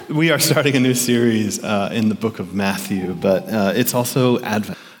We are starting a new series in the book of Matthew, but it's also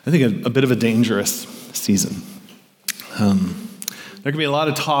Advent. I think a bit of a dangerous season. There can be a lot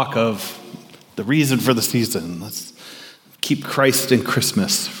of talk of the reason for the season. Let's keep Christ in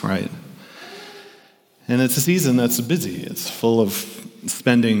Christmas, right? And it's a season that's busy. It's full of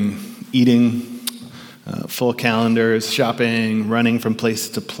spending, eating, full calendars, shopping, running from place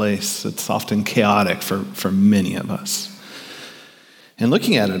to place. It's often chaotic for many of us. And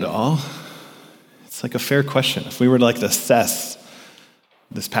looking at it all, it's like a fair question. If we were to assess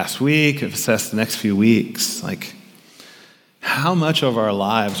this past week, assess the next few weeks, how much of our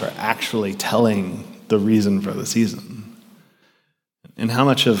lives are actually telling the reason for the season? And how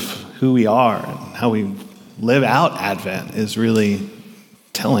much of who we are and how we live out Advent is really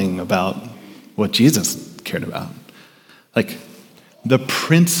telling about what Jesus cared about? The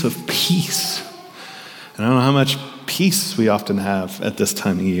Prince of Peace. And I don't know how much peace we often have at this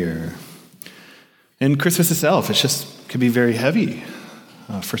time of year. And Christmas itself, could be very heavy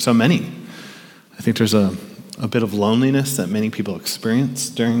for so many. I think there's a bit of loneliness that many people experience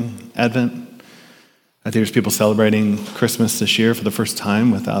during Advent. I think there's people celebrating Christmas this year for the first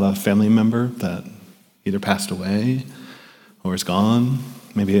time without a family member that either passed away or is gone.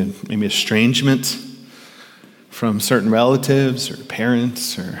 Maybe estrangement from certain relatives or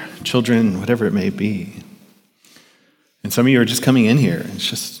parents or children, whatever it may be. And some of you are just coming in here,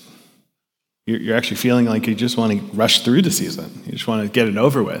 and you're actually feeling like you just want to rush through the season. You just want to get it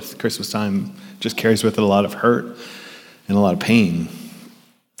over with. Christmas time just carries with it a lot of hurt and a lot of pain.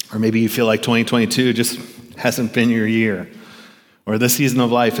 Or maybe you feel like 2022 just hasn't been your year. Or this season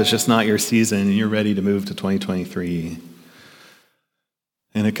of life is just not your season, and you're ready to move to 2023.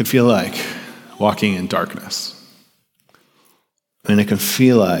 And it could feel like walking in darkness. And it can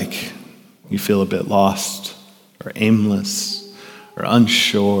feel like you feel a bit lost, or aimless, or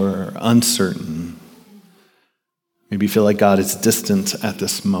unsure, or uncertain. Maybe you feel like God is distant at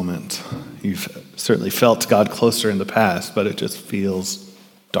this moment. You've certainly felt God closer in the past, but it just feels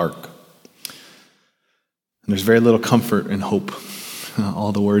dark. And there's very little comfort and hope,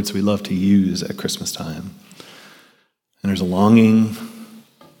 all the words we love to use at Christmas time. And there's a longing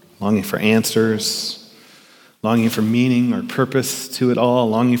for answers, longing for meaning or purpose to it all, a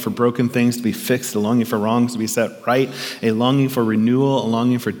longing for broken things to be fixed, a longing for wrongs to be set right, a longing for renewal, a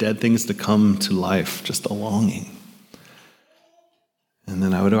longing for dead things to come to life, just a longing. And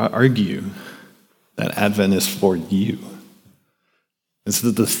then I would argue that Advent is for you. This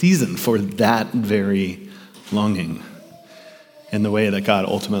is the season for that very longing in the way that God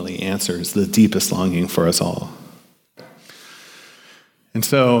ultimately answers the deepest longing for us all. And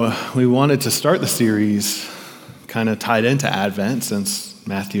so we wanted to start the series kind of tied into Advent, since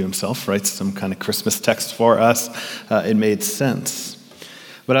Matthew himself writes some kind of Christmas text for us. It made sense.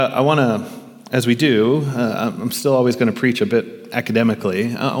 But I want to, as we do, I'm still always going to preach a bit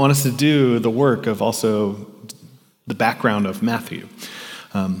academically. I want us to do the work of also the background of Matthew.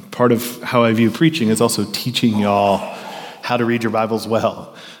 Part of how I view preaching is also teaching y'all how to read your Bibles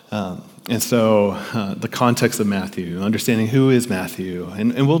well. And so the context of Matthew, understanding who is Matthew,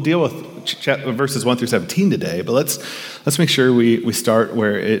 and we'll deal with verses 1 through 17 today, but let's make sure we start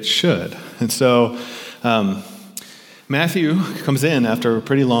where it should. And so Matthew comes in after a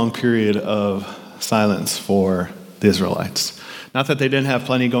pretty long period of silence for the Israelites. Not that they didn't have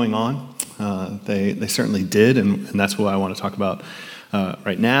plenty going on. They certainly did, and that's what I want to talk about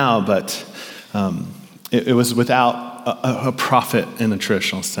right now, but it was without a prophet in a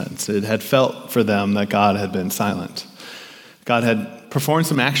traditional sense. It had felt for them that God had been silent. God had performed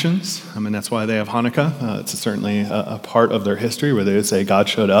some actions. That's why they have Hanukkah. It's certainly a part of their history where they would say God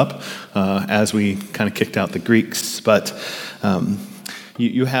showed up as we kind of kicked out the Greeks. But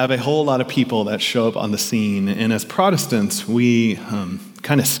you have a whole lot of people that show up on the scene. And as Protestants, we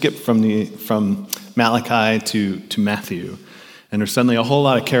kind of skip from Malachi to Matthew. And there's suddenly a whole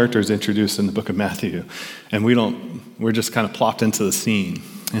lot of characters introduced in the book of Matthew. And we're just kind of plopped into the scene.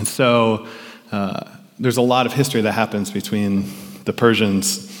 And so there's a lot of history that happens between the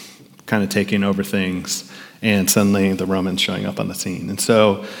Persians kind of taking over things and suddenly the Romans showing up on the scene. And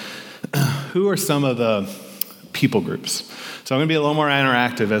so who are some of the people groups? So I'm going to be a little more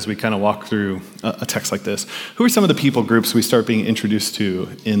interactive as we kind of walk through a text like this. Who are some of the people groups we start being introduced to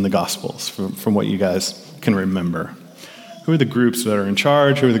in the Gospels from what you guys can remember? Who are the groups that are in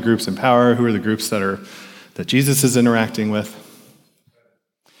charge? Who are the groups in power? Who are the groups that Jesus is interacting with?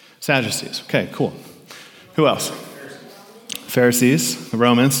 Sadducees. Okay, cool. Who else? Pharisees. The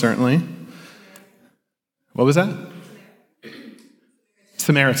Romans, certainly. What was that?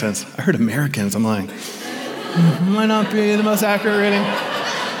 Samaritans. I heard Americans. I'm like, might not be the most accurate rating.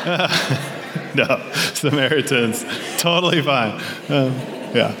 No, Samaritans, totally fine.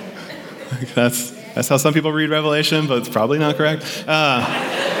 Yeah, that's how some people read Revelation, but it's probably not correct.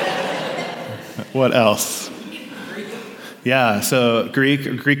 What else? Yeah, so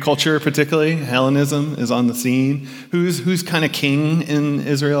Greek culture particularly, Hellenism is on the scene. Who's kind of king in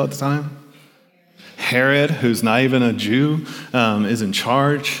Israel at the time? Herod, who's not even a Jew, is in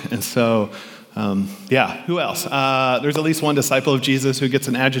charge. And so, who else? There's at least one disciple of Jesus who gets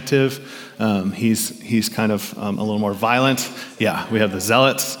an adjective. He's kind of a little more violent. Yeah, we have the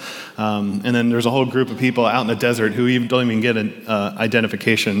zealots. And then there's a whole group of people out in the desert who don't even get an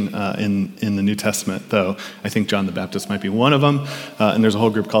identification in the New Testament, though I think John the Baptist might be one of them. And there's a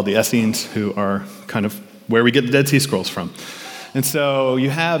whole group called the Essenes who are kind of where we get the Dead Sea Scrolls from. And so you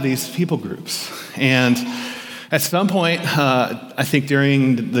have these people groups. And at some point, I think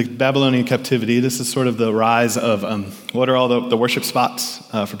during the Babylonian captivity, this is sort of the rise of what are all the worship spots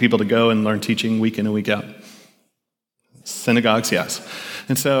for people to go and learn teaching week in and week out? Synagogues, yes.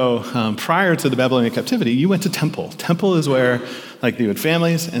 And so prior to the Babylonian captivity, you went to temple. Temple is where, like, you had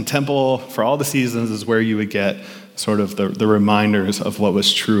families, and temple for all the seasons is where you would get sort of the reminders of what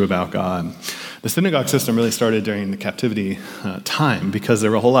was true about God. The synagogue system really started during the captivity time because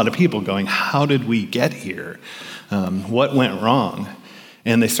there were a whole lot of people going, how did we get here? What went wrong?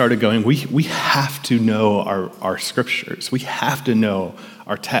 And they started going, we have to know our scriptures. We have to know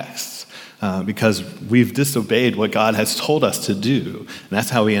our texts. Because we've disobeyed what God has told us to do. And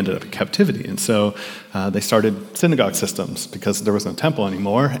that's how we ended up in captivity. And so they started synagogue systems because there was no temple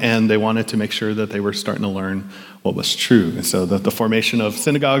anymore, and they wanted to make sure that they were starting to learn what was true. And so the formation of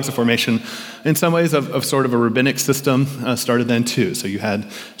synagogues, the formation in some ways of sort of a rabbinic system started then too. So you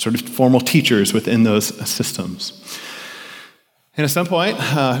had sort of formal teachers within those systems. And at some point,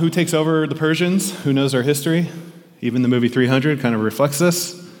 who takes over the Persians? Who knows our history? Even the movie 300 kind of reflects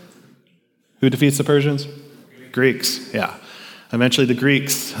this. Who defeats the Persians? Greeks, yeah. Eventually the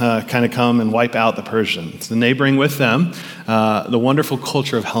Greeks kind of come and wipe out the Persians. And they bring with them the wonderful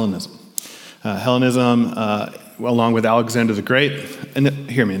culture of Hellenism. Hellenism, along with Alexander the Great, and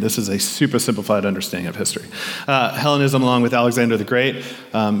hear me, this is a super simplified understanding of history. Hellenism, along with Alexander the Great,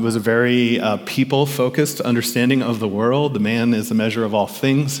 was a very people-focused understanding of the world. The man is the measure of all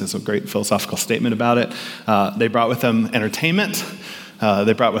things. There's a great philosophical statement about it. They brought with them entertainment.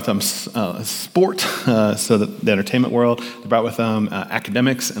 They brought with them sport, so the entertainment world. They brought with them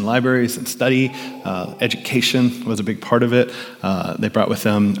academics and libraries and study. Education was a big part of it. They brought with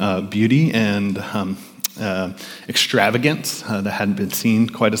them beauty and extravagance that hadn't been seen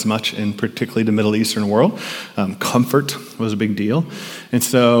quite as much in particularly the Middle Eastern world. Comfort was a big deal. And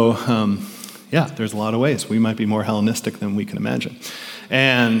so, there's a lot of ways. We might be more Hellenistic than we can imagine.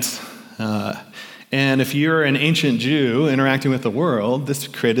 And if you're an ancient Jew interacting with the world, this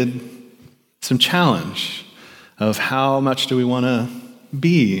created some challenge of how much do we want to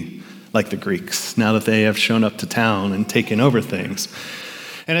be like the Greeks now that they have shown up to town and taken over things.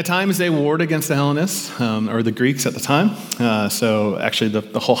 And at times they warred against the Hellenists, or the Greeks at the time. So actually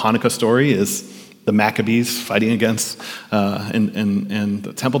the whole Hanukkah story is the Maccabees fighting against and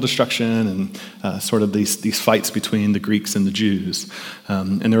the temple destruction and sort of these fights between the Greeks and the Jews.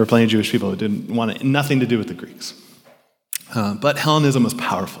 And there were plenty of Jewish people who didn't want nothing to do with the Greeks. But Hellenism was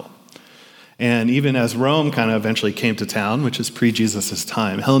powerful. And even as Rome kind of eventually came to town, which is pre-Jesus'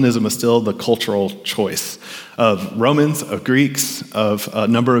 time, Hellenism was still the cultural choice of Romans, of Greeks, of a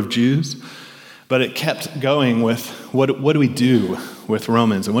number of Jews. But it kept going with what do we do with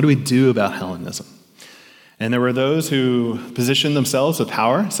Romans and what do we do about Hellenism? And there were those who positioned themselves with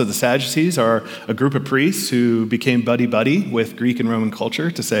power. So the Sadducees are a group of priests who became buddy-buddy with Greek and Roman culture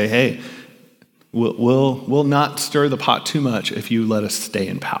to say, hey, we'll not stir the pot too much if you let us stay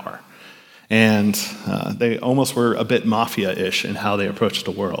in power. And they almost were a bit mafia-ish in how they approached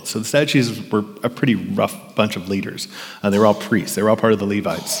the world. So the Sadducees were a pretty rough bunch of leaders. They were all priests. They were all part of the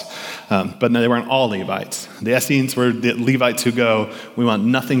Levites. But no, they weren't all Levites. The Essenes were the Levites who go, we want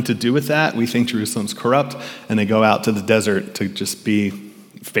nothing to do with that. We think Jerusalem's corrupt. And they go out to the desert to just be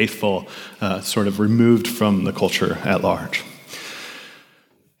faithful, sort of removed from the culture at large.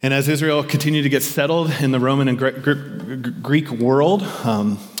 And as Israel continued to get settled in the Roman and Greek world,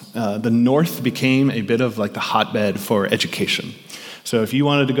 the north became a bit of like the hotbed for education. So if you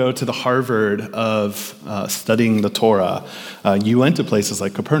wanted to go to the Harvard of studying the Torah, you went to places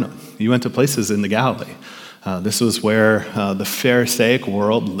like Capernaum. You went to places in the Galilee. This was where the Pharisaic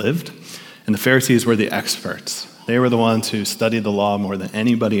world lived, and the Pharisees were the experts. They were the ones who studied the law more than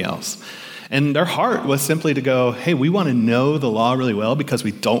anybody else. And their heart was simply to go, hey, we want to know the law really well because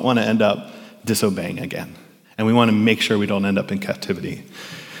we don't want to end up disobeying again. And we want to make sure we don't end up in captivity.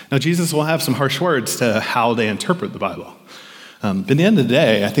 Now, Jesus will have some harsh words to how they interpret the Bible. But at the end of the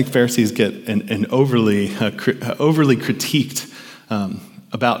day, I think Pharisees get an overly critiqued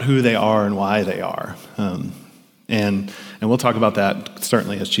about who they are and why they are. And we'll talk about that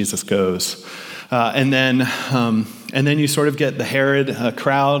certainly as Jesus goes. And then you sort of get the Herod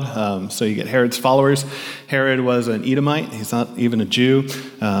crowd. So you get Herod's followers. Herod was an Edomite. He's not even a Jew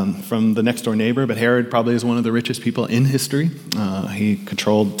from the next door neighbor, but Herod probably is one of the richest people in history. He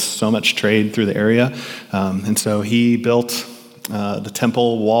controlled so much trade through the area. And so he built the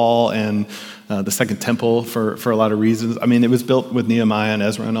temple wall and the second temple for a lot of reasons. I mean, it was built with Nehemiah and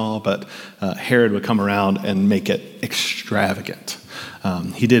Ezra and all, but Herod would come around and make it extravagant.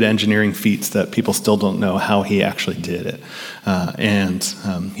 He did engineering feats that people still don't know how he actually did it. And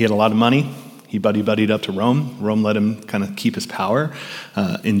he had a lot of money. He buddied up to Rome. Rome let him kind of keep his power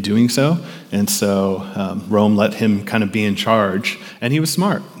in doing so. And so Rome let him kind of be in charge. And he was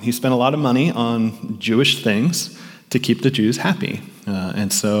smart. He spent a lot of money on Jewish things to keep the Jews happy.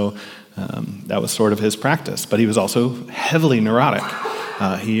 And so that was sort of his practice. But he was also heavily neurotic.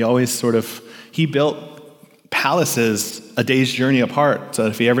 He built palaces a day's journey apart, so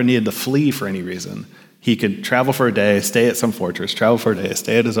that if he ever needed to flee for any reason, he could travel for a day, stay at some fortress, travel for a day,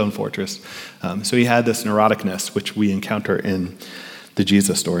 stay at his own fortress. So he had this neuroticness, which we encounter in the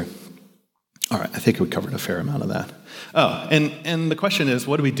Jesus story. All right, I think we covered a fair amount of that. Oh, and the question is,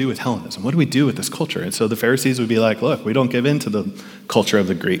 what do we do with Hellenism? What do we do with this culture? And so the Pharisees would be like, look, we don't give in to the culture of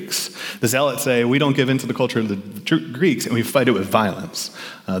the Greeks. The Zealots say, we don't give in to the culture of the Greeks, and we fight it with violence.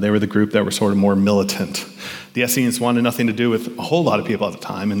 They were the group that were sort of more militant. The Essenes wanted nothing to do with a whole lot of people at the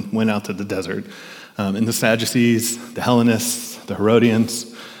time and went out to the desert. And the Sadducees, the Hellenists, the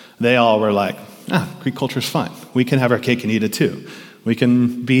Herodians, they all were like, Greek culture is fine. We can have our cake and eat it too. We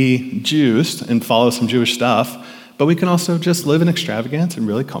can be Jews and follow some Jewish stuff, but we can also just live in extravagance and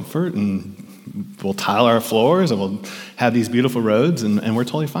really comfort, and we'll tile our floors and we'll have these beautiful roads, and we're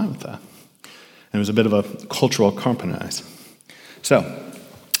totally fine with that. And it was a bit of a cultural compromise. So,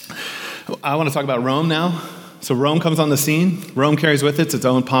 I want to talk about Rome now. So Rome comes on the scene. Rome carries with it its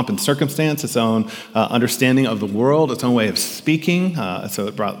own pomp and circumstance, its own understanding of the world, its own way of speaking. So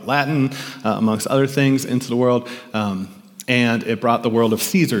it brought Latin, amongst other things, into the world. And it brought the world of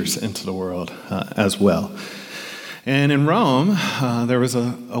Caesars into the world as well. And in Rome, there was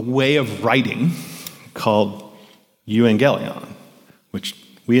a way of writing called euangelion, which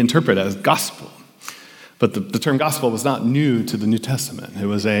we interpret as gospel. But the term gospel was not new to the New Testament. It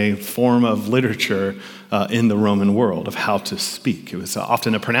was a form of literature in the Roman world of how to speak. It was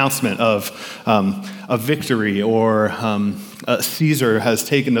often a pronouncement of a victory, or Caesar has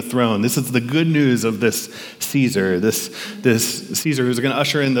taken the throne. This is the good news of this Caesar, this Caesar who's going to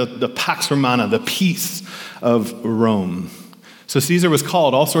usher in the Pax Romana, the peace of Rome. So Caesar was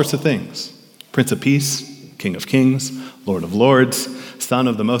called all sorts of things: Prince of Peace, King of Kings, Lord of Lords, Son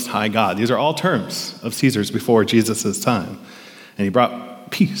of the Most High God. These are all terms of Caesar's before Jesus' time. And he brought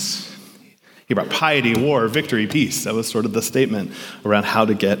peace. He brought piety, war, victory, peace. That was sort of the statement around how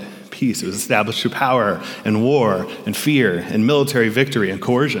to get peace. It was established through power and war and fear and military victory and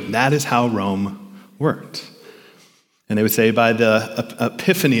coercion. That is how Rome worked. And they would say by the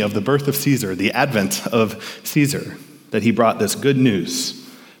epiphany of the birth of Caesar, the advent of Caesar, that he brought this good news,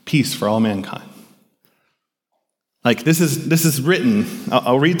 peace for all mankind. Like, this is written,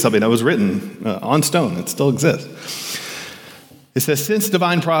 I'll read something that was written on stone. It still exists. It says, since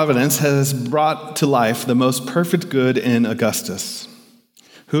divine providence has brought to life the most perfect good in Augustus,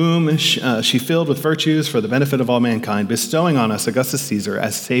 whom she filled with virtues for the benefit of all mankind, bestowing on us Augustus Caesar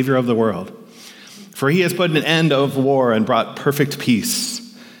as Savior of the world. For he has put an end of war and brought perfect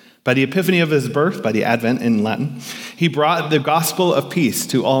peace. By the epiphany of his birth, by the Advent in Latin, he brought the gospel of peace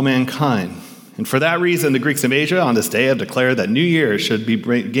to all mankind. And for that reason, the Greeks of Asia on this day have declared that New Year should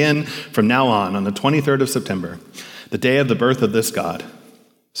begin from now on the 23rd of September, the day of the birth of this God.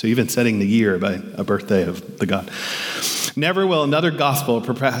 So even setting the year by a birthday of the God. Never will another gospel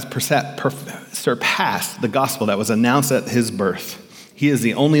surpass the gospel that was announced at his birth. He is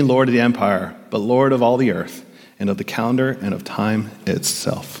the only Lord of the empire, but Lord of all the earth, and of the calendar, and of time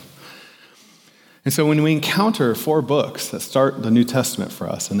itself. And so when we encounter 4 books that start the New Testament for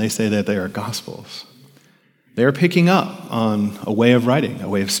us, and they say that they are gospels, they're picking up on a way of writing, a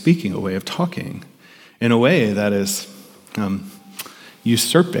way of speaking, a way of talking, in a way that is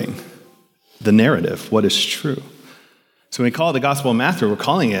usurping the narrative, what is true. So when we call it the Gospel of Matthew, we're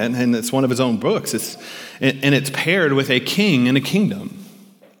calling it, and it's one of his own books, it's paired with a king and a kingdom.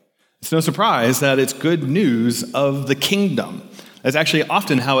 It's no surprise that it's good news of the kingdom. That's actually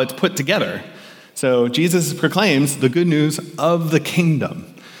often how it's put together. So Jesus proclaims the good news of the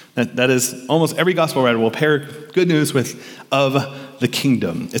kingdom. That is, almost every gospel writer will pair good news with of the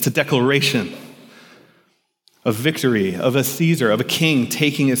kingdom. It's a declaration of victory, of a Caesar, of a king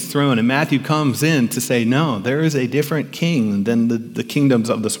taking his throne. And Matthew comes in to say, no, there is a different king than the kingdoms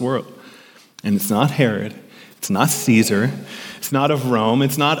of this world. And it's not Herod. It's not Caesar. It's not of Rome.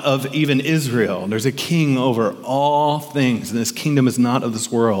 It's not of even Israel. There's a king over all things. And this kingdom is not of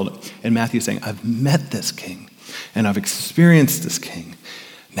this world. And Matthew's saying, I've met this king. And I've experienced this king.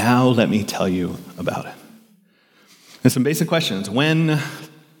 Now let me tell you about it. And some basic questions. When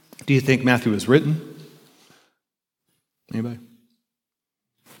do you think Matthew was written? Anybody?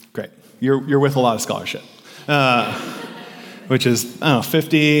 Great. You're with a lot of scholarship, which is,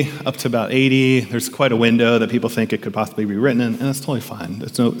 50 up to about 80. There's quite a window that people think it could possibly be written in, and that's totally fine.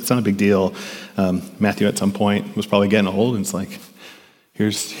 It's not a big deal. Matthew at some point was probably getting old, and it's like,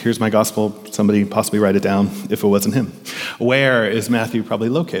 here's my gospel. Somebody possibly write it down if it wasn't him. Where is Matthew probably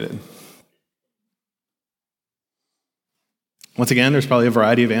located? Once again, there's probably a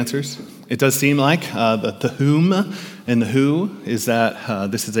variety of answers. It does seem like the whom and the who is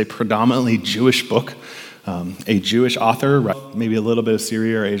that this is a predominantly Jewish book, a Jewish author, maybe a little bit of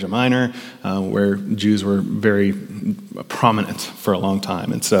Syria or Asia Minor, where Jews were very prominent for a long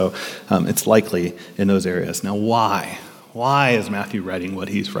time. And so it's likely in those areas. Now, why? Why is Matthew writing what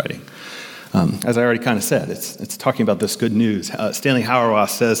he's writing? As I already kind of said, it's talking about this good news. Stanley Hauerwas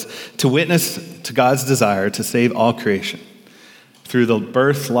says, to witness to God's desire to save all creation through the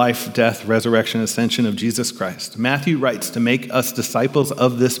birth, life, death, resurrection, ascension of Jesus Christ. Matthew writes to make us disciples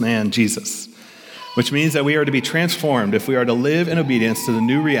of this man, Jesus, which means that we are to be transformed if we are to live in obedience to the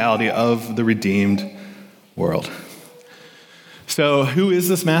new reality of the redeemed world. So who is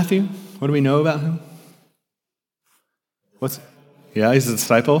this Matthew? What do we know about him? He's a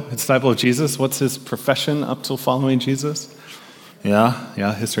disciple of Jesus. What's his profession up till following Jesus?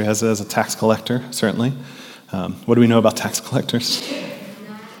 Yeah, history has it as a tax collector, certainly. What do we know about tax collectors?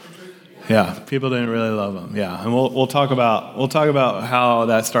 Yeah, people didn't really love them. Yeah, and we'll talk about how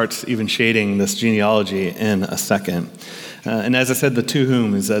that starts even shading this genealogy in a second. And as I said, the to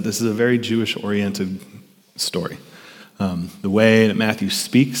whom is that this is a very Jewish-oriented story. The way that Matthew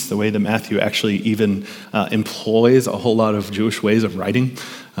speaks, the way that Matthew actually even employs a whole lot of Jewish ways of writing.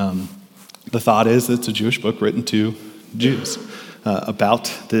 The thought is it's a Jewish book written to Jews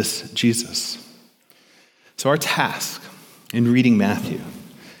about this Jesus. So our task in reading Matthew,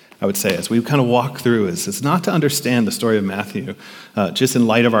 I would say, as we kind of walk through, is not to understand the story of Matthew just in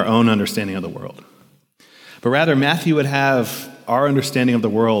light of our own understanding of the world. But rather, Matthew would have our understanding of the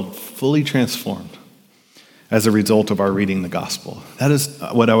world fully transformed as a result of our reading the gospel. That is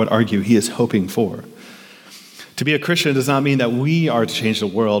what I would argue he is hoping for. To be a Christian does not mean that we are to change the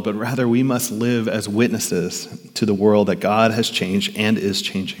world, but rather we must live as witnesses to the world that God has changed and is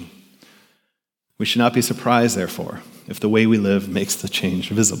changing. We should not be surprised, therefore, if the way we live makes the change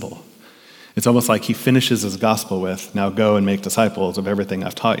visible. It's almost like he finishes his gospel with, now go and make disciples of everything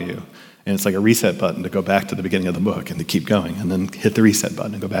I've taught you. And it's like a reset button to go back to the beginning of the book and to keep going, and then hit the reset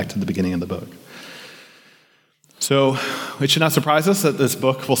button and go back to the beginning of the book. So it should not surprise us that this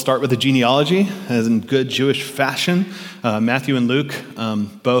book will start with a genealogy, as in good Jewish fashion. Matthew and Luke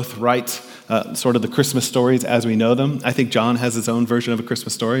both write sort of the Christmas stories as we know them. I think John has his own version of a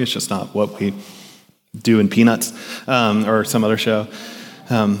Christmas story. It's just not what we do in Peanuts or some other show.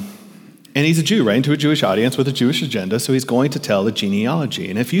 And he's a Jew, right, into a Jewish audience with a Jewish agenda, so he's going to tell the genealogy.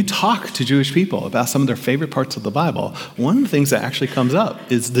 And if you talk to Jewish people about some of their favorite parts of the Bible, one of the things that actually comes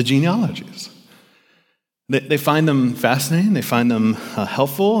up is the genealogies. They find them fascinating, they find them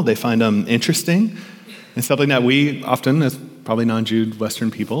helpful, they find them interesting. It's something that we often, as probably non-Jew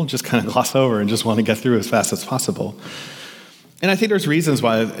Western people, just kind of gloss over and just want to get through as fast as possible. And I think there's reasons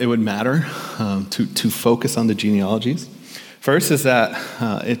why it would matter to focus on the genealogies. First is that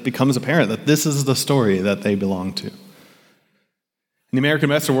it becomes apparent that this is the story that they belong to. In the American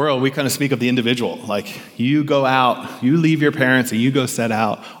Western world, we kind of speak of the individual. Like, you go out, you leave your parents, and you go set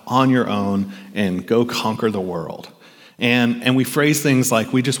out on your own and go conquer the world. And we phrase things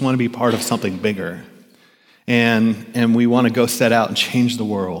like, we just want to be part of something bigger. And we want to go set out and change the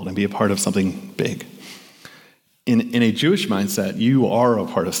world and be a part of something big. In a Jewish mindset, you are a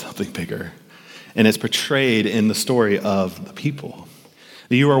part of something bigger. And it's portrayed in the story of the people.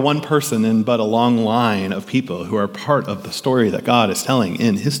 You are one person in but a long line of people who are part of the story that God is telling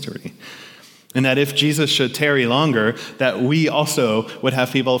in history. And that if Jesus should tarry longer, that we also would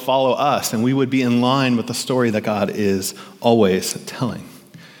have people follow us, and we would be in line with the story that God is always telling.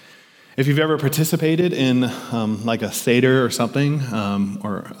 If you've ever participated in like a Seder or something,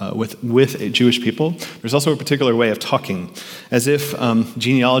 with Jewish people, there's also a particular way of talking, as if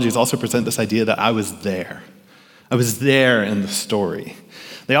genealogies also present this idea that I was there. I was there in the story.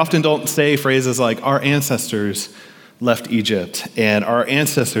 They often don't say phrases like, our ancestors left Egypt and our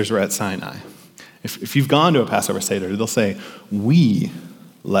ancestors were at Sinai. If you've gone to a Passover Seder, they'll say, we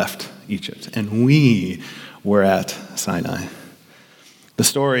left Egypt and we were at Sinai. The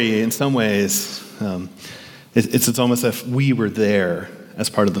story, in some ways, it's almost as if we were there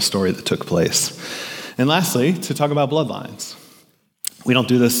as part of the story that took place. And lastly, to talk about bloodlines. We don't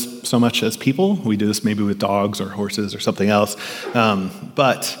do this so much as people. We do this maybe with dogs or horses or something else.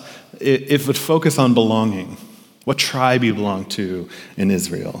 But it would focus on belonging, what tribe you belong to in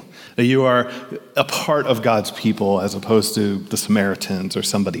Israel. That you are a part of God's people as opposed to the Samaritans or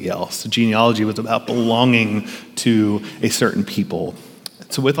somebody else. Genealogy was about belonging to a certain people.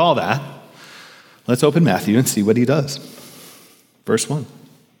 So with all that, let's open Matthew and see what he does. Verse 1.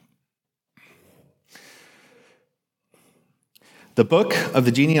 The book of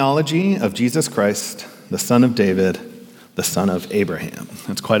the genealogy of Jesus Christ, the son of David, the son of Abraham.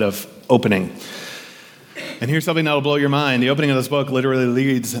 That's quite an opening. And here's something that will blow your mind. The opening of this book literally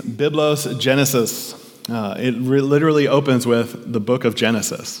reads Biblos Genesis. It literally opens with the book of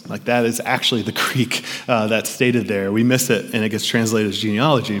Genesis. Like that is actually the Greek that's stated there. We miss it and it gets translated as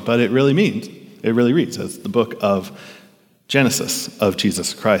genealogy, but it really reads as the book of Genesis of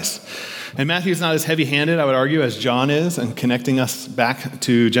Jesus Christ. And Matthew's not as heavy-handed, I would argue, as John is in connecting us back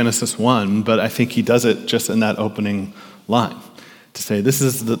to Genesis 1, but I think he does it just in that opening line to say this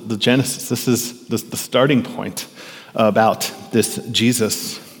is the Genesis, this is the starting point about this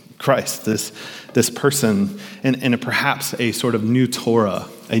Jesus Christ, this person, and perhaps a sort of new Torah,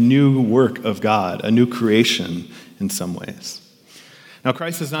 a new work of God, a new creation in some ways. Now,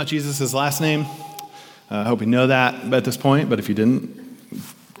 Christ is not Jesus' last name. I hope you know that at this point, but if you didn't,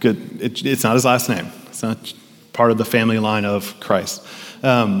 good. It's not his last name. It's not part of the family line of Christ.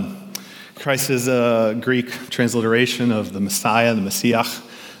 Christ is a Greek transliteration of the Messiah, the Messiah,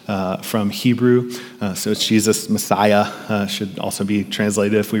 from Hebrew. So it's Jesus, Messiah, should also be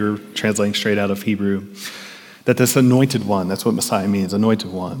translated if we were translating straight out of Hebrew. That this anointed one, that's what Messiah means,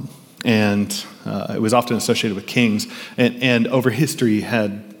 anointed one. And it was often associated with kings. And over history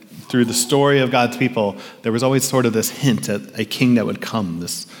through the story of God's people, there was always sort of this hint at a king that would come,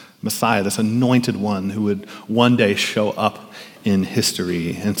 this Messiah, this anointed one who would one day show up in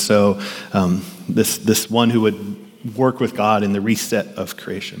history. And so this one who would work with God in the reset of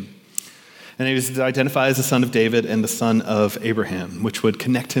creation. And he was identified as the son of David and the son of Abraham, which would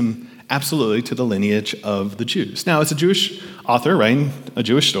connect him absolutely to the lineage of the Jews. Now, it's a Jewish author writing a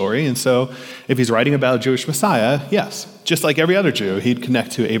Jewish story, and so if he's writing about a Jewish Messiah, yes, just like every other Jew, he'd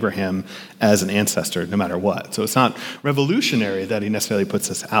connect to Abraham as an ancestor no matter what. So it's not revolutionary that he necessarily puts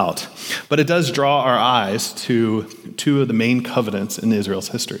this out, but it does draw our eyes to two of the main covenants in Israel's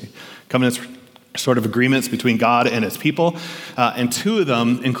history. Covenants sort of agreements between God and his people, and two of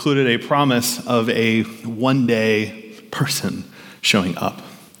them included a promise of a one-day person showing up.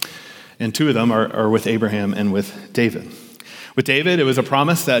 And two of them are with Abraham and with David. With David, it was a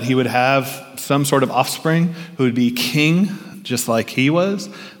promise that he would have some sort of offspring who would be king just like he was,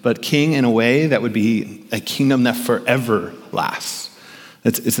 but king in a way that would be a kingdom that forever lasts.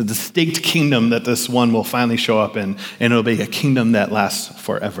 It's a distinct kingdom that this one will finally show up in, and it'll be a kingdom that lasts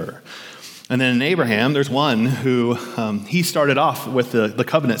forever. And then in Abraham, there's one who, he started off with the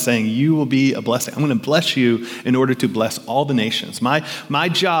covenant saying, you will be a blessing. I'm going to bless you in order to bless all the nations. My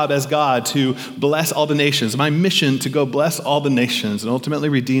job as God to bless all the nations, my mission to go bless all the nations and ultimately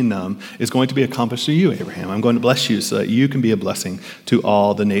redeem them is going to be accomplished through you, Abraham. I'm going to bless you so that you can be a blessing to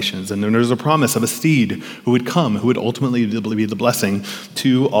all the nations. And then there's a promise of a seed who would come, who would ultimately be the blessing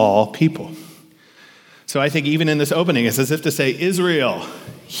to all people. So I think even in this opening, it's as if to say, Israel,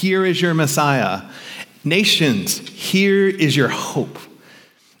 here is your Messiah. Nations, here is your hope.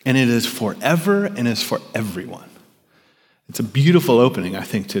 And it is forever and is for everyone. It's a beautiful opening, I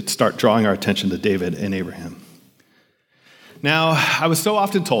think, to start drawing our attention to David and Abraham. Now, I was so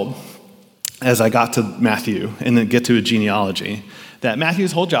often told, as I got to Matthew and then get to a genealogy, that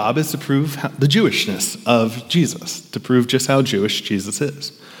Matthew's whole job is to prove the Jewishness of Jesus, to prove just how Jewish Jesus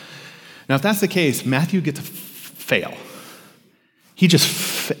is. Now, if that's the case, Matthew gets to fail.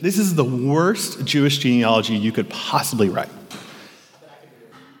 This is the worst Jewish genealogy you could possibly write.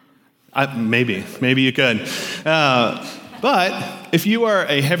 Maybe you could. But if you are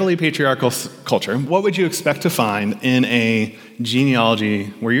a heavily patriarchal culture, what would you expect to find in a genealogy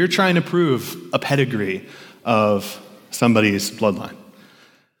where you're trying to prove a pedigree of somebody's bloodline?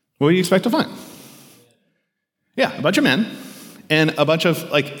 What do you expect to find? Yeah, a bunch of men and a bunch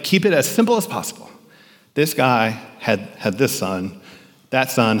of, keep it as simple as possible. This guy had this son.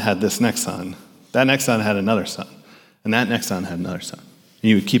 That son had this next son. That next son had another son. And that next son had another son. And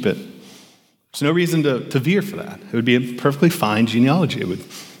you would keep it. There's no reason to veer for that. It would be a perfectly fine genealogy. It would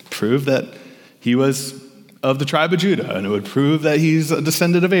prove that he was of the tribe of Judah, and it would prove that he's a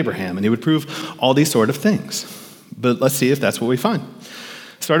descendant of Abraham, and it would prove all these sort of things. But let's see if that's what we find.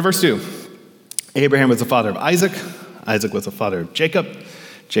 Start of verse 2. Abraham was the father of Isaac. Isaac was the father of Jacob.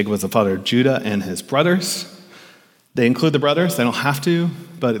 Jacob was the father of Judah and his brothers. They include the brothers. They don't have to,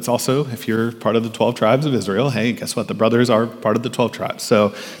 but it's also, if you're part of the 12 tribes of Israel, hey, guess what? The brothers are part of the 12 tribes.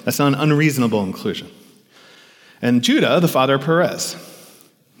 So that's not an unreasonable inclusion. And Judah, the father of Perez.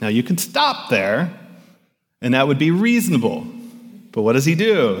 Now you can stop there, and that would be reasonable. But what does he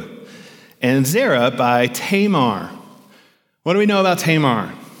do? And Zerah by Tamar. What do we know about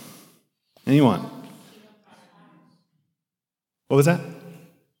Tamar? Anyone? What was that?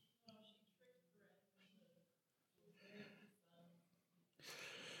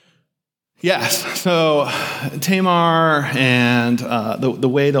 Yes, so Tamar and the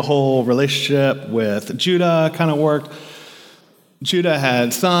way the whole relationship with Judah kind of worked. Judah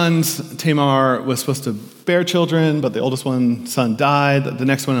had sons. Tamar was supposed to bear children, but the oldest son died. The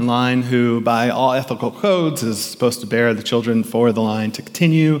next one in line, who by all ethical codes is supposed to bear the children for the line to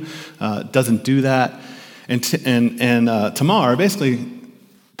continue, doesn't do that. And Tamar basically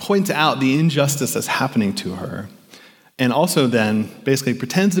points out the injustice that's happening to her. And also then basically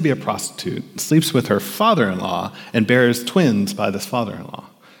pretends to be a prostitute, sleeps with her father-in-law, and bears twins by this father-in-law.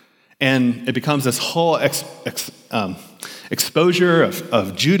 And it becomes this whole exposure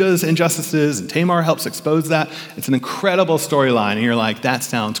of Judah's injustices, and Tamar helps expose that. It's an incredible storyline, and you're like, that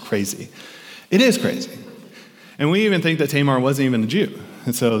sounds crazy. It is crazy. And we even think that Tamar wasn't even a Jew.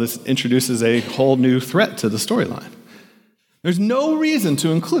 And so this introduces a whole new threat to the storyline. There's no reason to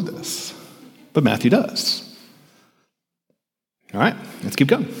include this, but Matthew does. All right, let's keep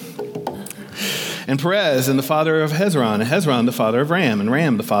going. And Perez, and the father of Hezron, and Hezron, the father of Ram, and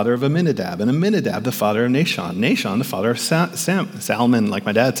Ram, the father of Amminadab, and Amminadab, the father of Nahshon, Nahshon, the father of Salmon, like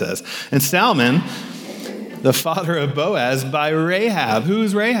my dad says, and Salmon, the father of Boaz by Rahab.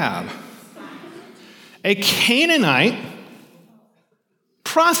 Who's Rahab? A Canaanite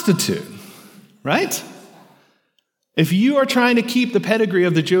prostitute, right? If you are trying to keep the pedigree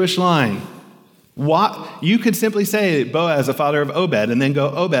of the Jewish line, you could simply say Boaz, the father of Obed, and then go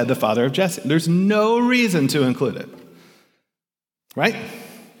Obed, the father of Jesse. There's no reason to include it, right?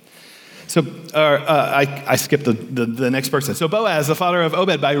 So I skipped the next person. So Boaz, the father of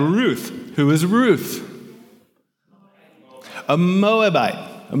Obed by Ruth. Who is Ruth? A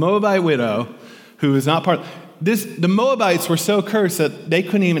Moabite widow who is not part. The Moabites were so cursed that they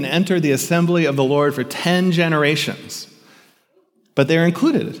couldn't even enter the assembly of the Lord for 10 generations. But they're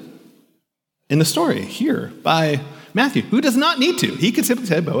included in the story here by Matthew, who does not need to. He could simply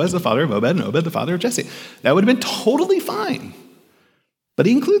say Boaz, the father of Obed, and Obed, the father of Jesse. That would have been totally fine. But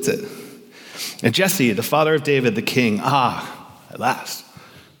he includes it. And Jesse, the father of David, the king. At last.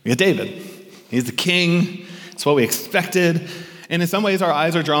 We got David. He's the king. It's what we expected. And in some ways, our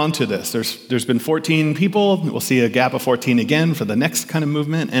eyes are drawn to this. There's been 14 people. We'll see a gap of 14 again for the next kind of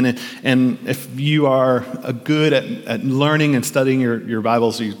movement. And if you are good at learning and studying your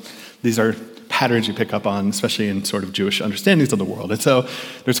Bibles, these are patterns you pick up on, especially in sort of Jewish understandings of the world. And so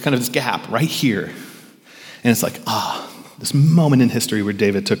there's kind of this gap right here. And it's like, this moment in history where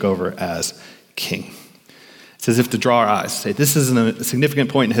David took over as king. It's as if to draw our eyes, say, this is a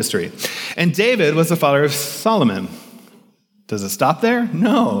significant point in history. And David was the father of Solomon. Does it stop there?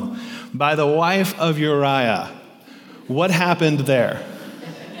 No. By the wife of Uriah. What happened there?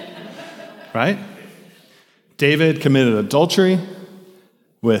 Right? David committed adultery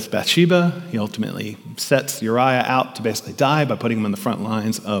with Bathsheba. He ultimately sets Uriah out to basically die by putting him in the front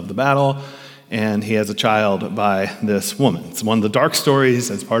lines of the battle. And he has a child by this woman. It's one of the dark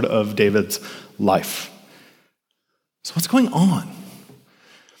stories as part of David's life. So what's going on?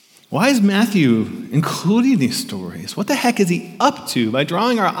 Why is Matthew including these stories? What the heck is he up to by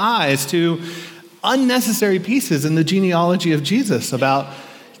drawing our eyes to unnecessary pieces in the genealogy of Jesus about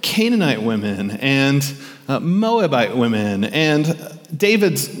Canaanite women and Moabite women and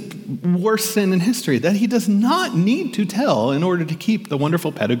David's worst sin in history that he does not need to tell in order to keep the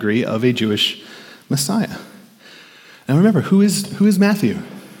wonderful pedigree of a Jewish Messiah? Now remember, who is Matthew?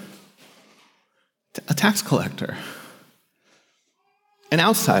 A tax collector. An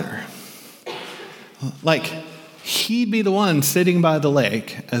outsider. Like, he'd be the one sitting by the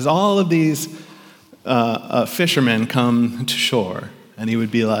lake as all of these fishermen come to shore. And he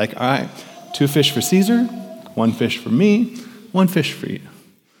would be like, all right, 2 fish for Caesar, 1 fish for me, 1 fish for you.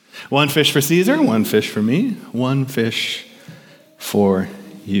 1 fish for Caesar, 1 fish for me, 1 fish for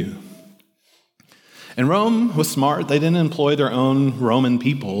you. And Rome was smart. They didn't employ their own Roman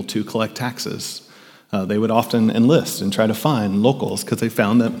people to collect taxes. They would often enlist and try to find locals because they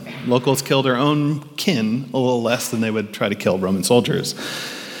found that locals kill their own kin a little less than they would try to kill Roman soldiers.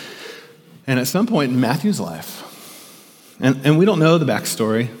 And at some point in Matthew's life, and we don't know the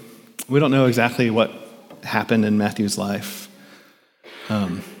backstory. We don't know exactly what happened in Matthew's life.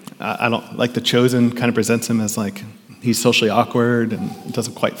 I don't like The Chosen kind of presents him as like he's socially awkward and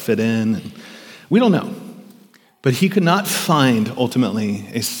doesn't quite fit in. And we don't know. But he could not find ultimately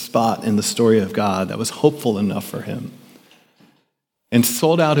a spot in the story of God that was hopeful enough for him, and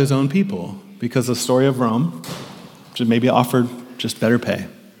sold out his own people because the story of Rome just maybe offered just better pay,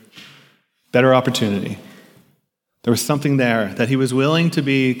 better opportunity. There was something there that he was willing to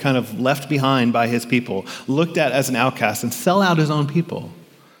be kind of left behind by his people, looked at as an outcast, and sell out his own people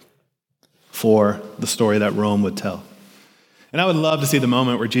for the story that Rome would tell. And I would love to see the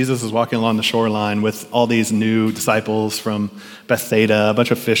moment where Jesus is walking along the shoreline with all these new disciples from Bethsaida, a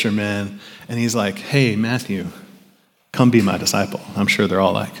bunch of fishermen, and he's like, hey, Matthew, come be my disciple. I'm sure they're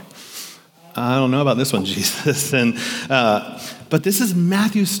all like, I don't know about this one, Jesus. But this is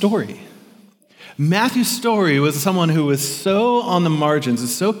Matthew's story. Matthew's story was someone who was so on the margins and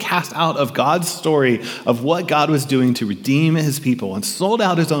so cast out of God's story of what God was doing to redeem his people and sold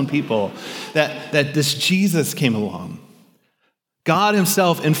out his own people that this Jesus came along. God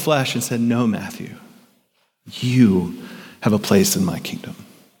himself in flesh and said, no, Matthew, you have a place in my kingdom,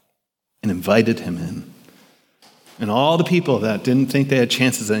 and invited him in. And all the people that didn't think they had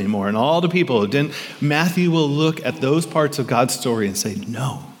chances anymore, and all the people who didn't, Matthew will look at those parts of God's story and say,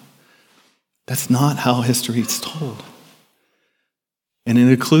 no, that's not how history is told. And it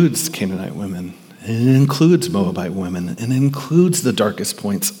includes Canaanite women, and it includes Moabite women, and it includes the darkest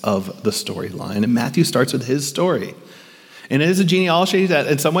points of the storyline. And Matthew starts with his story. And it is a genealogy that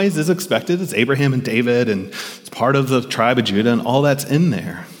in some ways is expected. It's Abraham and David, and it's part of the tribe of Judah, and all that's in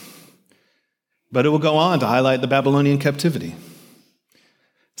there. But it will go on to highlight the Babylonian captivity.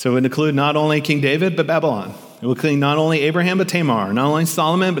 So it would include not only King David, but Babylon. It will include not only Abraham, but Tamar, not only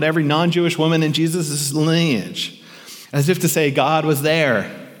Solomon, but every non-Jewish woman in Jesus' lineage. As if to say God was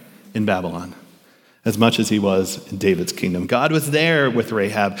there in Babylon as much as he was in David's kingdom. God was there with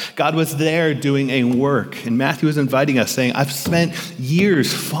Rahab. God was there doing a work. And Matthew is inviting us, saying, I've spent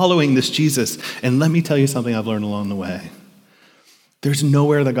years following this Jesus, and let me tell you something I've learned along the way. There's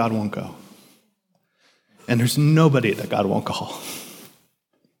nowhere that God won't go. And there's nobody that God won't call.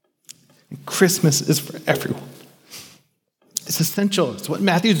 And Christmas is for everyone. It's essential. It's what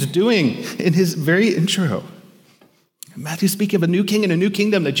Matthew's doing in his very intro. Matthew's speaking of a new king and a new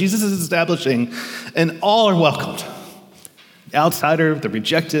kingdom that Jesus is establishing, and all are welcomed. The outsider, the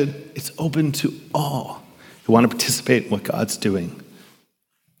rejected, it's open to all who want to participate in what God's doing.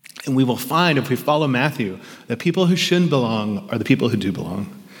 And we will find, if we follow Matthew, that people who shouldn't belong are the people who do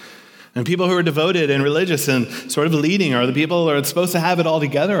belong. And people who are devoted and religious and sort of leading are the people who are supposed to have it all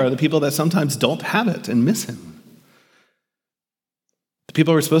together, are the people that sometimes don't have it and miss him. The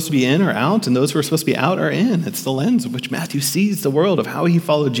people who are supposed to be in are out, and those who are supposed to be out are in. It's the lens of which Matthew sees the world of how he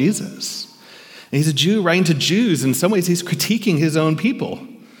followed Jesus. And he's a Jew writing to Jews. In some ways, he's critiquing his own people.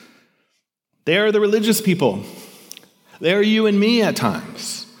 They are the religious people. They are you and me at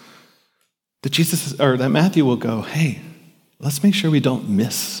times. That Matthew will go, hey, let's make sure we don't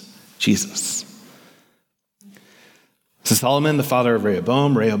miss Jesus. So Solomon, the father of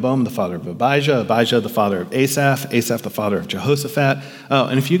Rehoboam, Rehoboam, the father of Abijah, Abijah, the father of Asaph, Asaph, the father of Jehoshaphat. Oh,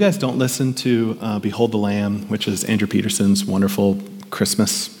 and if you guys don't listen to Behold the Lamb, which is Andrew Peterson's wonderful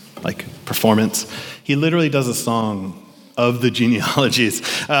Christmas performance, he literally does a song of the genealogies,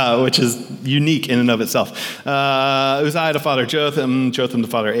 which is unique in and of itself. Uzziah, the father of Jotham, Jotham, the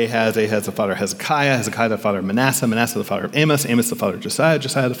father of Ahaz, Ahaz, the father of Hezekiah, Hezekiah, the father of Manasseh, Manasseh, the father of Amos, Amos, the father of Josiah,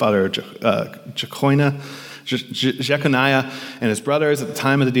 Josiah, the father of Jeconiah and his brothers at the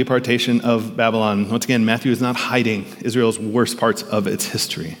time of the deportation of Babylon. Once again, Matthew is not hiding Israel's worst parts of its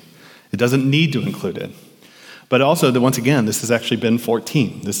history. It doesn't need to include it. But also, once again, this has actually been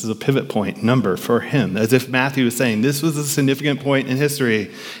 14. This is a pivot point number for him, as if Matthew is saying this was a significant point in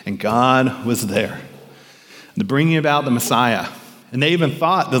history, and God was there. The bringing about the Messiah. And they even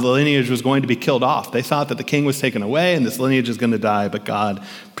thought that the lineage was going to be killed off. They thought that the king was taken away and this lineage is going to die, but God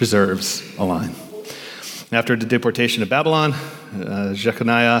preserves a line. After the deportation of Babylon,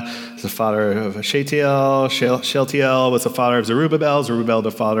 Jeconiah is the father of Shealtiel. Shealtiel was the father of Zerubbabel. Zerubbabel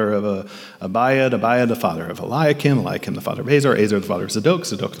the father of Abiad. Abiad the father of Eliakim. Eliakim the father of Azor. Azor the father of Zadok.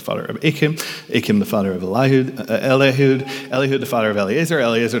 Zadok the father of Achim. Achim the father of Elihud. Elihud the father of Eleazar.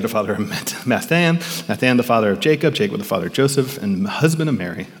 Eleazar the father of Mathan. Mathan the father of Jacob. Jacob the father of Joseph, and husband of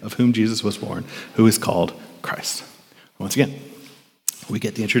Mary, of whom Jesus was born, who is called Christ. Once again, we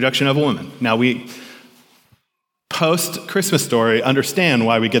get the introduction of a woman. Now we, post-Christmas story, understand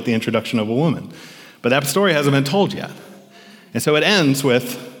why we get the introduction of a woman. But that story hasn't been told yet. And so it ends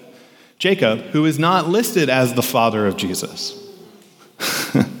with Jacob, who is not listed as the father of Jesus.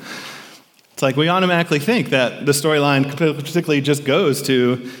 It's like we automatically think that the storyline particularly just goes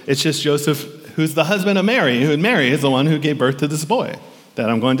to, it's just Joseph, who's the husband of Mary, who Mary is the one who gave birth to this boy that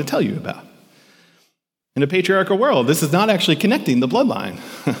I'm going to tell you about. In a patriarchal world, this is not actually connecting the bloodline.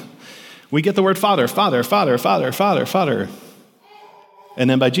 We get the word father, father, father, father, father, father. And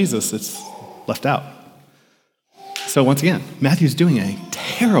then by Jesus, it's left out. So once again, Matthew's doing a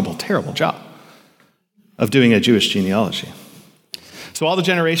terrible, terrible job of doing a Jewish genealogy. So all the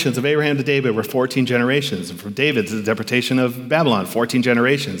generations of Abraham to David were 14 generations. And from David to the deportation of Babylon, 14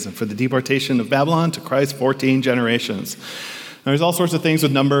 generations. And for the deportation of Babylon to Christ, 14 generations. Now, there's all sorts of things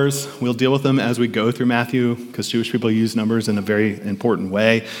with numbers. We'll deal with them as we go through Matthew, because Jewish people use numbers in a very important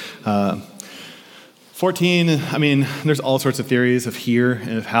way. 14, there's all sorts of theories of here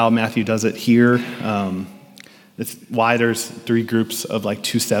and of how Matthew does it here. It's why there's three groups of like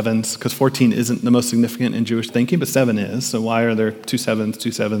 2 sevens, because 14 isn't the most significant in Jewish thinking, but 7 is. So why are there 2 sevens,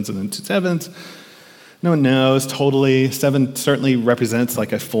 2 sevens, and then 2 sevens? No one knows totally. 7 certainly represents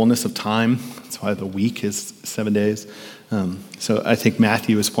like a fullness of time. That's why the week is 7 days. So I think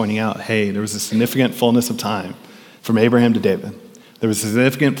Matthew is pointing out, hey, there was a significant fullness of time from Abraham to David. There was a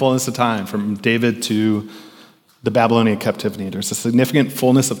significant fullness of time from David to the Babylonian captivity. There's a significant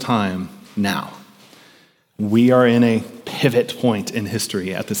fullness of time now. We are in a pivot point in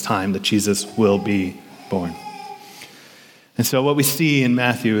history at this time that Jesus will be born. And so what we see in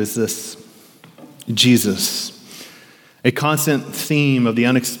Matthew is this Jesus, a constant theme of the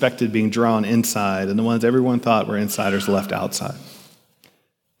unexpected being drawn inside, and the ones everyone thought were insiders left outside.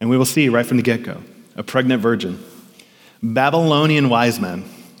 And we will see right from the get-go, a pregnant virgin, Babylonian wise men,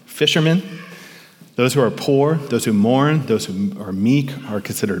 fishermen, those who are poor, those who mourn, those who are meek are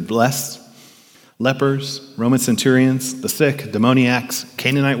considered blessed, lepers, Roman centurions, the sick, demoniacs,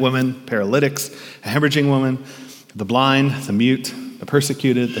 Canaanite women, paralytics, a hemorrhaging woman, the blind, the mute, the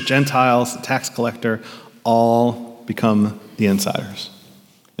persecuted, the Gentiles, the tax collector, all become the insiders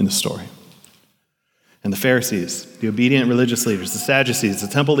in the story. And the Pharisees, the obedient religious leaders, the Sadducees, the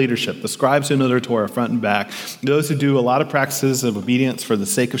temple leadership, the scribes who know their Torah front and back, those who do a lot of practices of obedience for the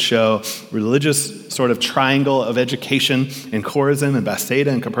sake of show, religious sort of triangle of education in Chorazin and Bethsaida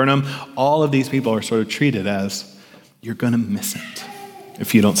and Capernaum, all of these people are sort of treated as, you're going to miss it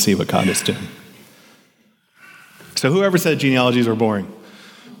if you don't see what God is doing. So whoever said genealogies were boring,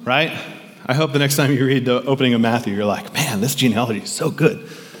 right? I hope the next time you read the opening of Matthew, you're like, man, this genealogy is so good.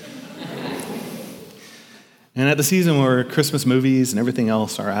 And at the season where Christmas movies and everything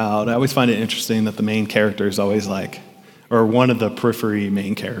else are out, I always find it interesting that the main character is always like, or one of the periphery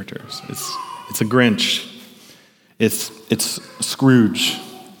main characters. It's a Grinch. It's Scrooge.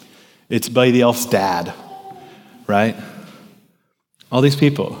 It's Buddy the Elf's dad, right? All these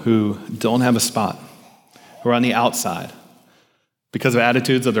people who don't have a spot, who are on the outside, because of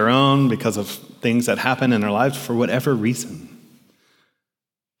attitudes of their own, because of things that happen in their lives, for whatever reason.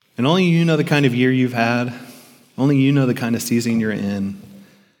 And only you know the kind of year you've had. Only you know the kind of season you're in.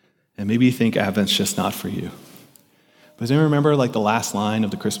 And maybe you think Advent's just not for you. But does anyone remember like the last line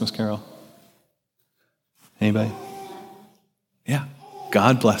of the Christmas Carol? Anybody? Yeah.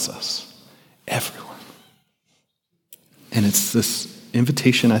 God bless us, everyone. And it's this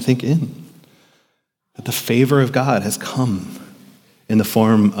invitation, I think, that the favor of God has come in the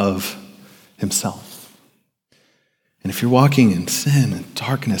form of himself. And if you're walking in sin and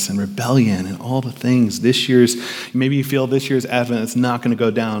darkness and rebellion and all the things, maybe you feel this year's Advent is not going to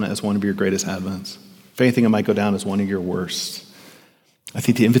go down as one of your greatest Advents. If anything, it might go down as one of your worst. I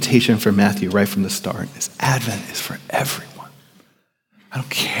think the invitation for Matthew right from the start is Advent is for everyone. I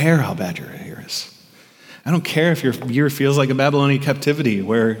don't care how bad your year is. I don't care if your year feels like a Babylonian captivity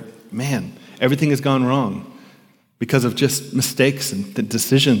where, man, everything has gone wrong because of just mistakes and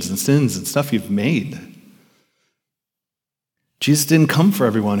decisions and sins and stuff you've made. Jesus didn't come for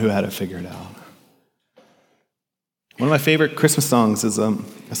everyone who had it figured out. One of my favorite Christmas songs is a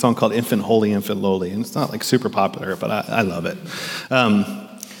song called Infant Holy, Infant Lowly. And it's not like super popular, but I love it.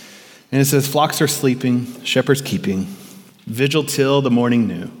 And it says, flocks are sleeping, shepherds keeping, vigil till the morning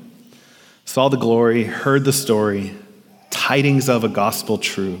new. Saw the glory, heard the story, tidings of a gospel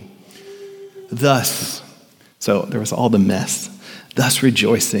true. Thus, so there was all the mess, thus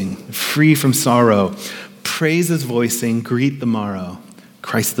rejoicing, free from sorrow, praises voicing, greet the morrow.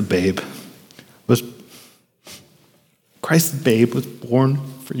 Christ the babe was born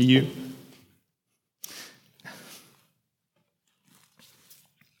for you.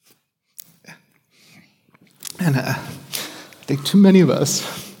 And I think too many of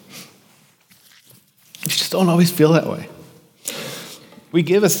us just don't always feel that way. We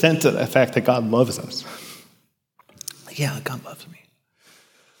give assent to the fact that God loves us. Yeah, God loves me.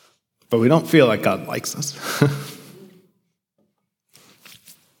 But we don't feel like God likes us.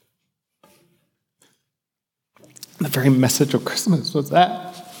 The very message of Christmas was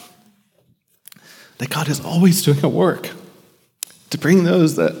that God is always doing a work to bring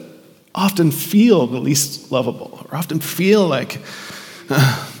those that often feel the least lovable, or often feel like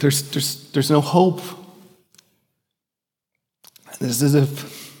there's no hope. It's as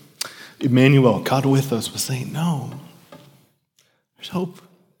if Emmanuel, God with us, was saying, no, there's hope.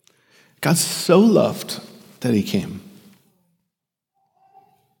 God so loved that he came.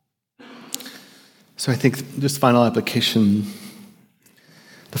 So I think just final application,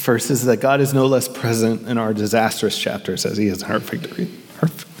 the first is that God is no less present in our disastrous chapters as he is in our victories.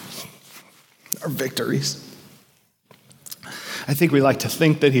 I think we like to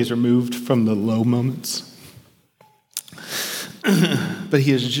think that he's removed from the low moments. But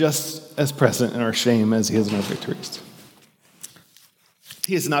he is just as present in our shame as he is in our victories.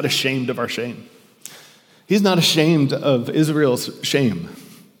 He is not ashamed of our shame. He's not ashamed of Israel's shame.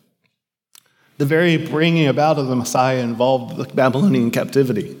 The very bringing about of the Messiah involved the Babylonian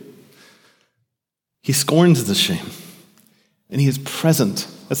captivity. He scorns the shame, and he is present.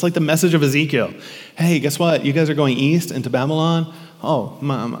 That's like the message of Ezekiel. Hey, guess what? You guys are going east into Babylon? Oh,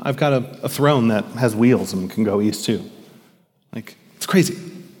 Mom, I've got a throne that has wheels and can go east too. Like, it's crazy.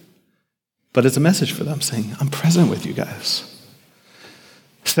 But it's a message for them saying, I'm present with you guys.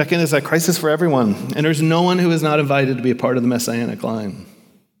 Second is that Christ is for everyone, and there's no one who is not invited to be a part of the Messianic line.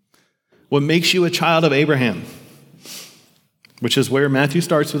 What makes you a child of Abraham, which is where Matthew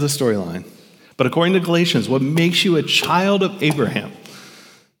starts with the storyline. But according to Galatians, what makes you a child of Abraham,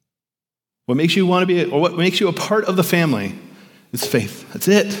 what makes you want to be, or what makes you a part of the family is faith. That's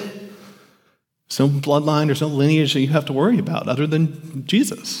it. There's no bloodline, there's no lineage that you have to worry about other than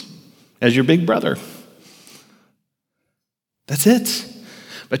Jesus as your big brother. That's it.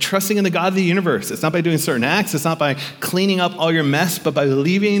 By trusting in the God of the universe. It's not by doing certain acts. It's not by cleaning up all your mess, but by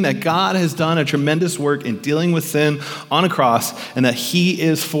believing that God has done a tremendous work in dealing with sin on a cross and that he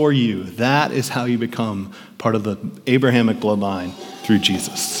is for you. That is how you become part of the Abrahamic bloodline through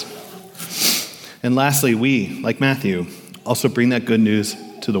Jesus. And lastly, we, like Matthew, also bring that good news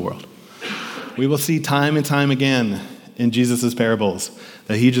to the world. We will see time and time again in Jesus' parables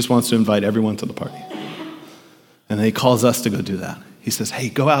that he just wants to invite everyone to the party. And then he calls us to go do that. He says, hey,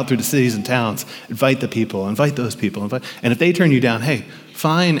 go out through the cities and towns, invite the people, invite those people. And if they turn you down, hey,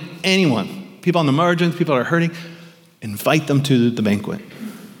 find anyone, people on the margins, people that are hurting, invite them to the banquet.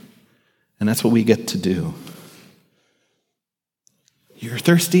 And that's what we get to do. You're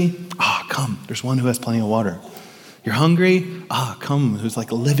thirsty? Come. There's one who has plenty of water. You're hungry? Come, who's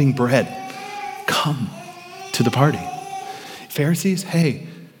like living bread. Come to the party. Pharisees? Hey,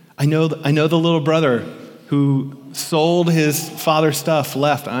 I know the little brother who sold his father's stuff,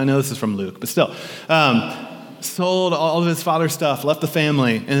 left. I know this is from Luke, but still. Sold all of his father's stuff, left the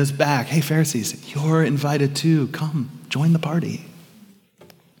family, and is back. Hey, Pharisees, you're invited too. Come, join the party.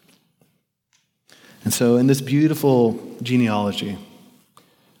 And so in this beautiful genealogy,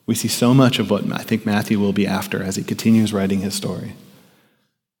 we see so much of what I think Matthew will be after as he continues writing his story,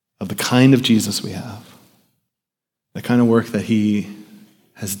 of the kind of Jesus we have, the kind of work that he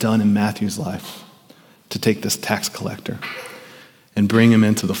has done in Matthew's life to take this tax collector and bring him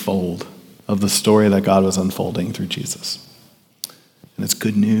into the fold of the story that God was unfolding through Jesus. And it's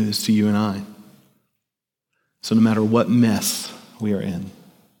good news to you and I. So no matter what mess we are in,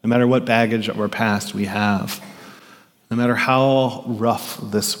 no matter what baggage of our past we have, no matter how rough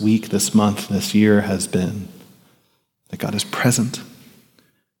this week, this month, this year has been, that God is present,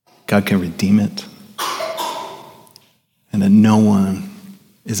 God can redeem it, and that no one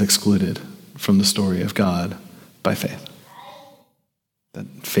is excluded from the story of God by faith. That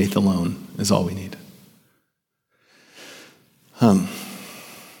faith alone is all we need. And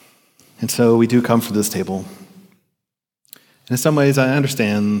so we do come for this table. In some ways, I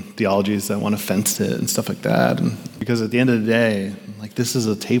understand theologies that want to fence it and stuff like that, and because at the end of the day, like, this is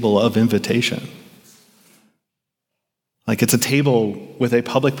a table of invitation. Like, it's a table with a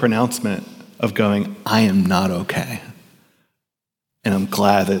public pronouncement of going, I am not okay. And I'm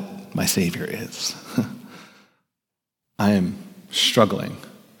glad that my Savior is. I am struggling,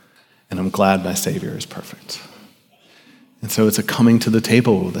 and I'm glad my Savior is perfect. And so it's a coming to the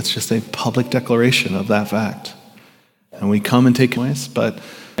table that's just a public declaration of that fact. And we come and take ways, but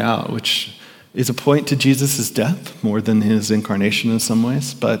which is a point to Jesus' death more than his incarnation in some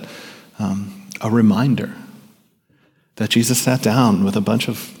ways, but a reminder that Jesus sat down with a bunch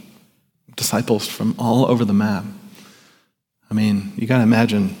of disciples from all over the map. I mean, you got to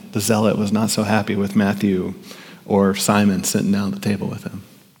imagine the zealot was not so happy with Matthew or Simon sitting down at the table with him.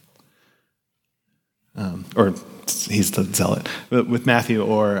 Or he's the zealot. With Matthew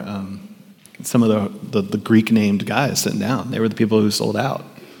or some of the Greek-named guys sitting down. They were the people who sold out.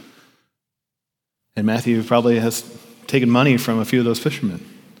 And Matthew probably has taken money from a few of those fishermen.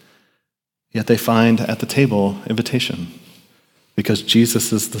 Yet they find at the table invitation because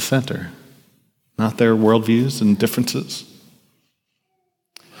Jesus is the center, not their worldviews and differences.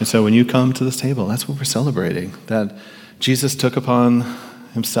 And so when you come to this table, that's what we're celebrating, that Jesus took upon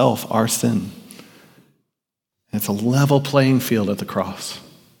himself our sin. It's a level playing field at the cross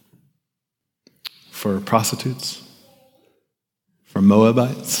for prostitutes, for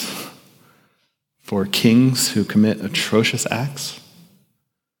Moabites, for kings who commit atrocious acts,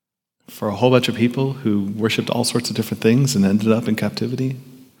 for a whole bunch of people who worshiped all sorts of different things and ended up in captivity,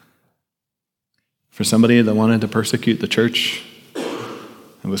 for somebody that wanted to persecute the church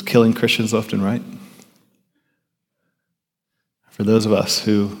and was killing Christians left and right, for those of us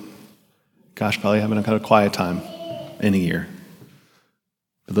who, probably haven't had a quiet time in a year,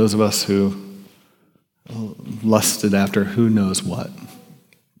 for those of us who lusted after who knows what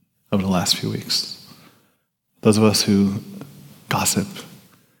over the last few weeks, those of us who gossip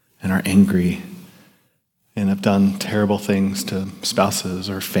and are angry and have done terrible things to spouses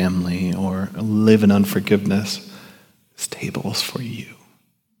or family or live in unforgiveness, this table is for you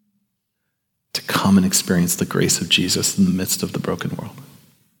to come and experience the grace of Jesus in the midst of the broken world.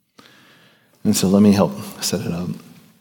 And so let me help set it up.